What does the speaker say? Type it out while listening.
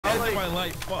did my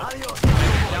light. Fuck.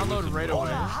 Download right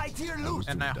away.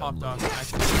 And I hopped off. I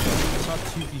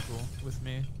saw 2 people with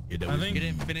me. I think You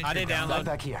didn't finish. I did download.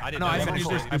 Back here. no, I finished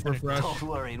this super fresh. Don't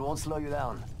worry, it won't slow you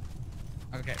down.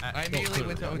 Okay. I immediately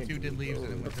went to O2, did leaves,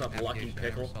 and then went to What's up, Lucky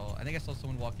navigation. Pickle? I think I saw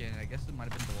someone walk in. I guess it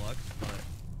might have been Deluxe, but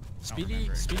Speedy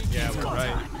Yeah, came we're through,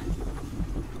 right?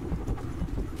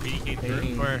 Speedy came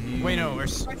through. Or wait, no, or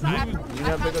You not pick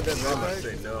up that red bag?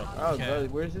 Say no. Oh, Okay. brother,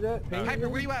 where's it at? Hyper,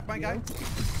 where you at, my guy?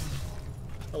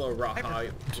 Hello,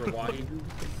 Rawahi.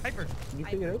 Hyper. Can you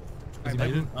pick it up? Is he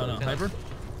muted? Oh no, Hyper.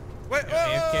 Wait,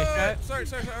 AFK chat? sorry,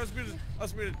 I was muted.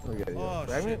 Okay, Oh, yeah.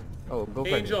 Fragment? Oh, go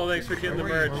fragment. Angel, thanks for getting the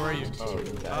merch. Where were you? Oh,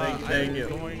 Thank you.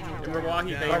 And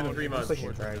Rawahi, thank you for 3 months.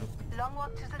 pushing fragment. Long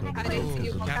walk to the next I didn't see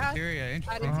you walk out. Cafeteria,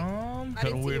 interesting. I Kind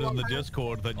didn't of see weird you on the walk out.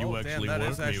 Discord that you actually that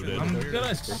weren't is actually muted. I'm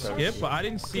gonna skip, but I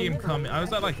didn't see him coming. I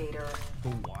was at like the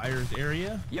wires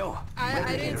area. Yo,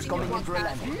 I didn't see you coming in walk for a out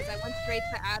landing. because I went straight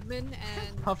to admin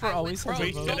and Puffer I always went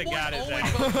has We a should have got his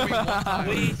ass. ass.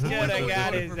 We should have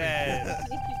got his ass.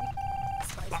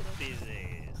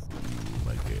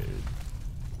 Like,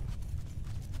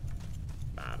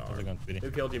 Bad how's it arm. going, Speedy?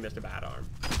 Who killed you, Mr. Bad Arm?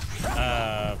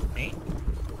 Me?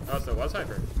 Oh, so it was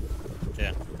Hyper.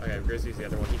 Yeah. Okay, Grissy's the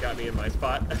other one. He got me in my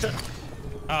spot.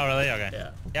 Oh, really? Okay.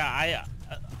 Yeah. Yeah,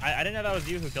 I didn't know that was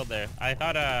you who killed there. I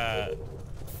thought,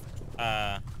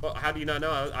 Well, how do you not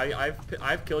know?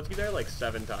 I've killed you there like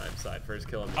 7 times. So I first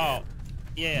killed him. oh,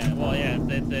 yeah, well, yeah,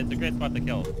 it's a great spot to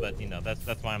kill, but, you know, that's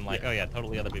why I'm like, Yeah. oh, yeah,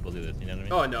 totally other people do this, you know what I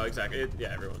mean? Oh no, exactly. Yeah,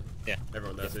 everyone. Yeah.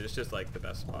 Everyone does it. It's just like the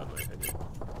best spot in my opinion.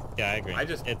 Yeah, I agree.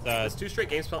 It's 2 straight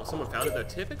games someone found it though.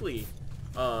 Typically,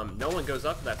 no one goes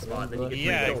up to that spot, and then you get 3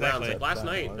 Yeah, kill rounds. exactly. Like last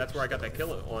night, that's where I got that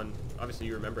kill on. Obviously,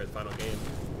 you remember the final game.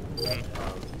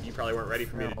 You probably weren't ready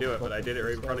for me to do it, but I did it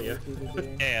right in front of you.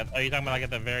 Yeah, are you talking about like at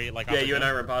the very, like... Yeah, you and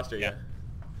I were imposter. Yeah.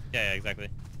 Yeah, exactly.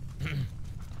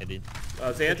 I did.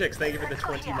 Xantix, thank you for the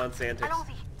 20-month Xantix.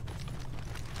 Allons-y.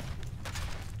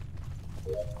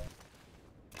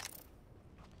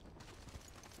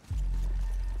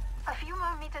 A few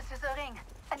more meters to the ring,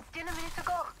 and still a minute to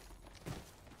go.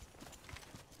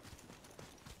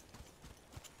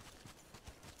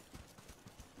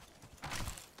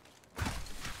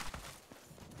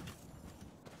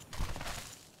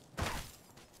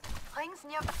 Rings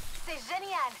near. C'est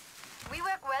génial. We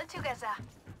work well together.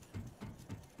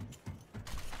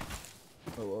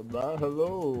 Oh,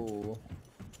 hello.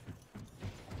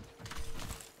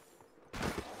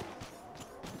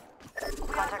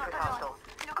 We are not alone.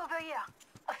 Look over here.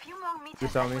 A few more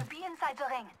meters saw and me? we'll be inside the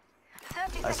ring. 30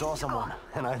 I seconds saw to someone, go.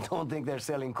 and I don't think they're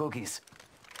selling cookies.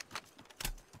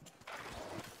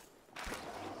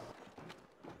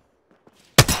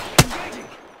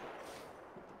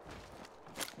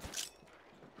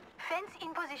 Fence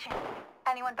in position.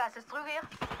 Anyone passes through here?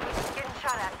 Getting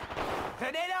shot at.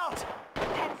 Grenade out!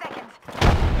 10 seconds.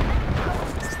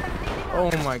 Oh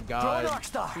my god. Throw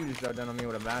Darkstar. He just got done on me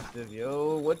with a massive.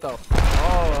 Yo, what the?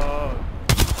 Oh.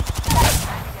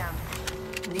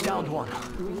 Downed one.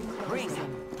 Ring.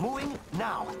 Moving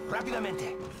now.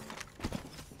 Rápidamente.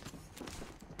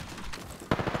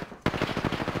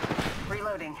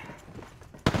 Reloading.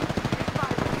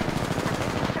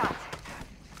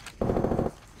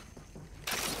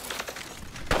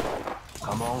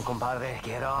 Come on, compadre.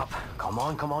 Get up. Come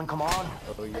on, come on, come on.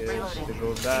 Oh yes, the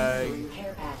gold bag.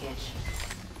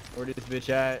 Where this bitch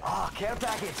at? Ah, care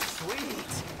package.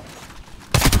 Sweet.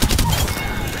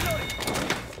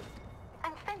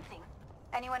 And fencing.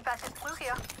 Anyone passes through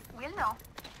here, we'll know.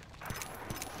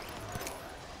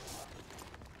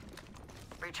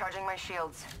 Recharging my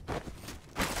shields.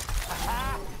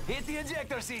 Ah, hit the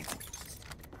ejector seat.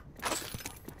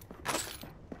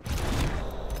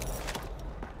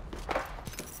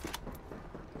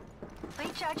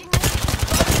 Recharging my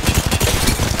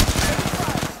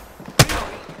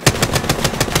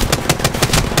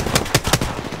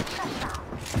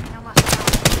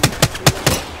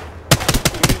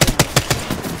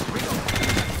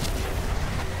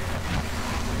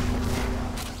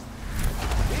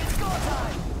It's go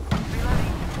time.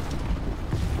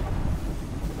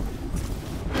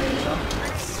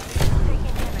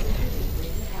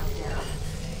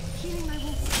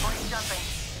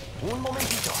 Un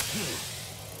momentito. Healing.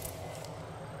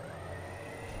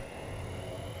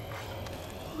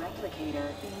 replicator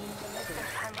being delivered.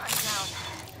 I'm down.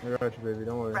 I got you, baby.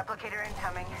 Don't worry. Replicator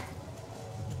incoming.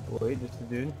 Wait, just the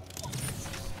dude.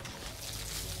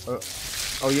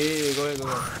 Oh yeah. Go ahead.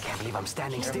 I can't believe I'm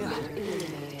standing still.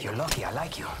 You're lucky. I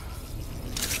like you.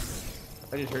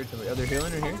 I just heard somebody. Other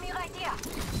healing in here. Enemy right here.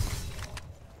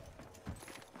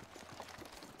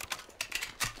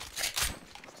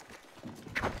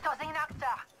 Tossing an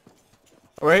Darkstar.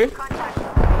 Right here? Contact.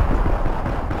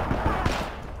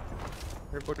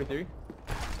 Here, 43.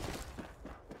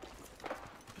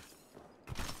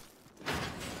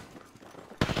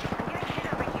 I'm getting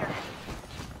hit over here.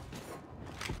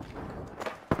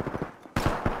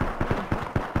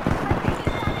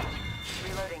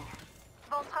 Reloading.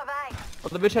 Bon travail. Oh,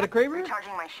 the bitch had a Kraber?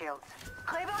 Recharging my shields.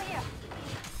 Kraber here.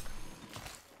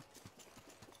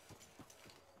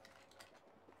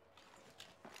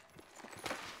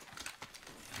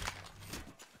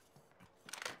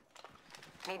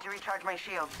 Need to recharge my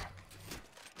shields.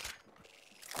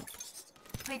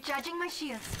 Recharging my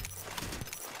shields.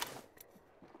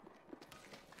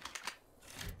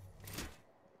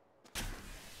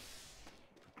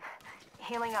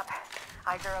 Healing up.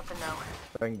 Eyes are open though.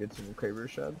 I can get some Kraber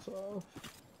shots off.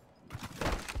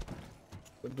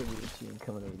 Look at the team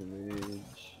coming over the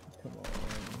ridge. Come on.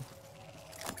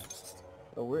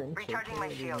 Oh, we're in Recharging circle. my I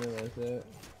didn't shield. realize that.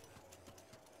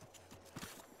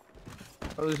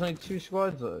 Oh, there's only 2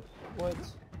 squads left. What?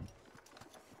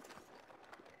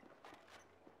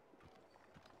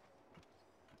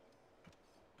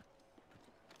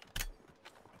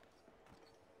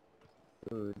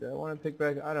 Ooh, do I want to pick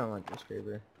back? I don't like this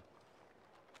Kraber.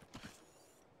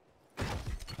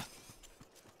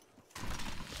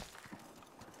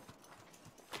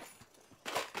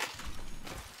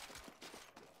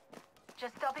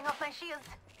 Just topping off my shields.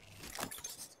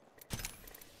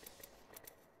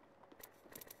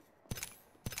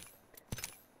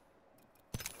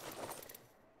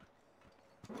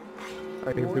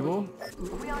 Are you people?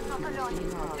 We are not alone.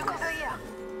 Look over here.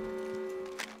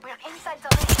 We're inside the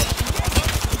ring.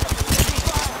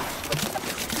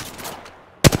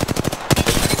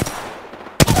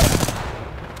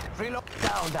 Reload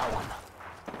down that one.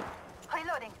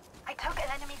 Reloading. I took an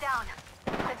enemy down.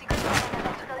 Pretty good for an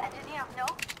electrical engineer, no?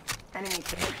 Enemy,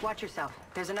 watch yourself.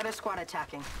 There's another squad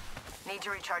attacking. Need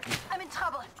to recharge. I'm in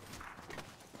trouble.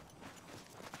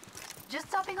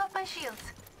 Just topping off my shields.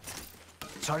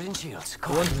 Charging shields. The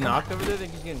Come one's on. knocked over there,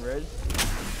 think he's getting red.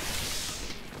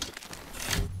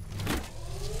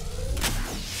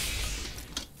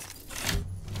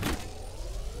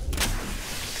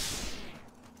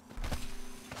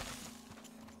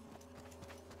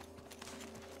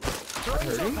 I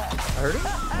heard him. I heard him.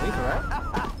 He's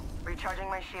alright. Recharging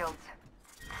my shields.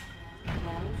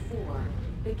 Round 4.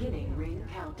 Beginning ring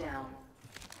countdown.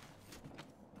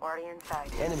 Already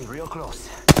inside. Enemy real close.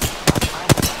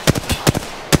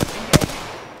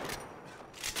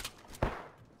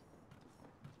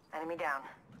 Enemy down.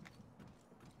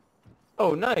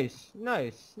 Oh, nice,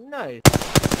 nice, nice.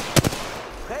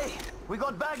 Hey, we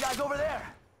got bad guys over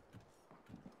there.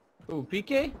 Ooh,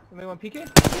 PK? Anybody want PK?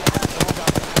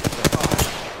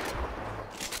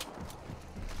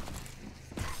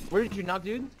 Where did you knock,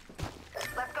 dude?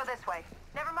 Let's go this way.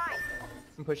 Never mind.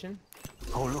 I'm pushing.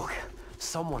 Oh look,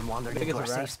 someone wandered think into it's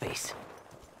our a rat. safe space.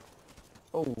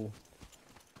 Oh.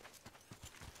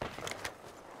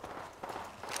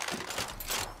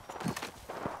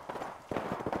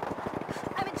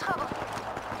 I'm in trouble.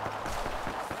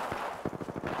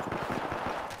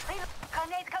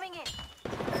 Grenade coming in.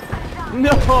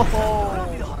 No!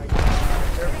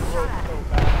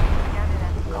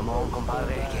 Come on,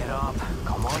 compadre, get up.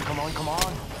 Come on, come on, come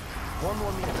on. 1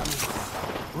 more minute, amigo.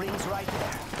 Rings right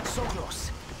there. So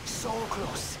close. So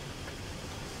close.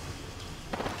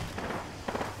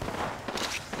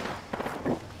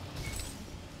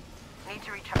 Need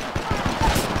to recharge.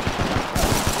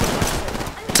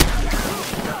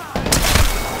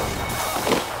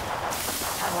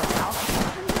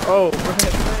 Oh,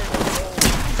 right.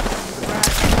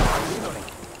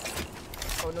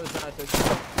 Oh no, it's not.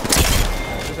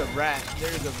 There's a rat.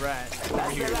 There's a rat over That's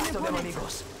the here. last of them,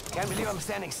 amigos. Can't believe I'm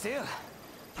standing still.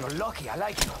 You're lucky, I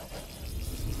like you.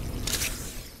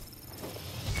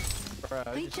 Bruh, I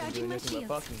just been doing nothing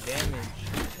but fucking damage.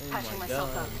 Oh Patching my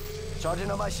myself god. up. Charging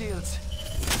on my shields.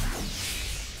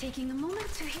 Taking a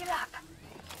moment to heal up.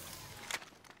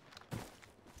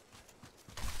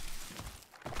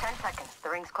 10 seconds. The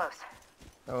ring's close.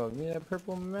 Oh, give me that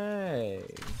purple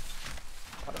mag.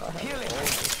 Healing.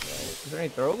 Is there any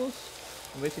throwables?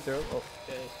 Basically throw. Oh,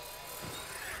 okay.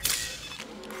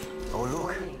 Oh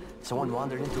look, someone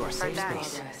wandered into our safe that.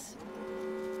 space.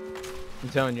 I'm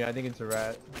telling you, I think it's a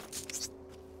rat.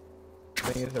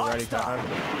 I think it's a ratty cat.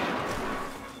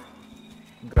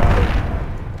 Got it.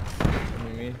 I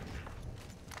mean, me.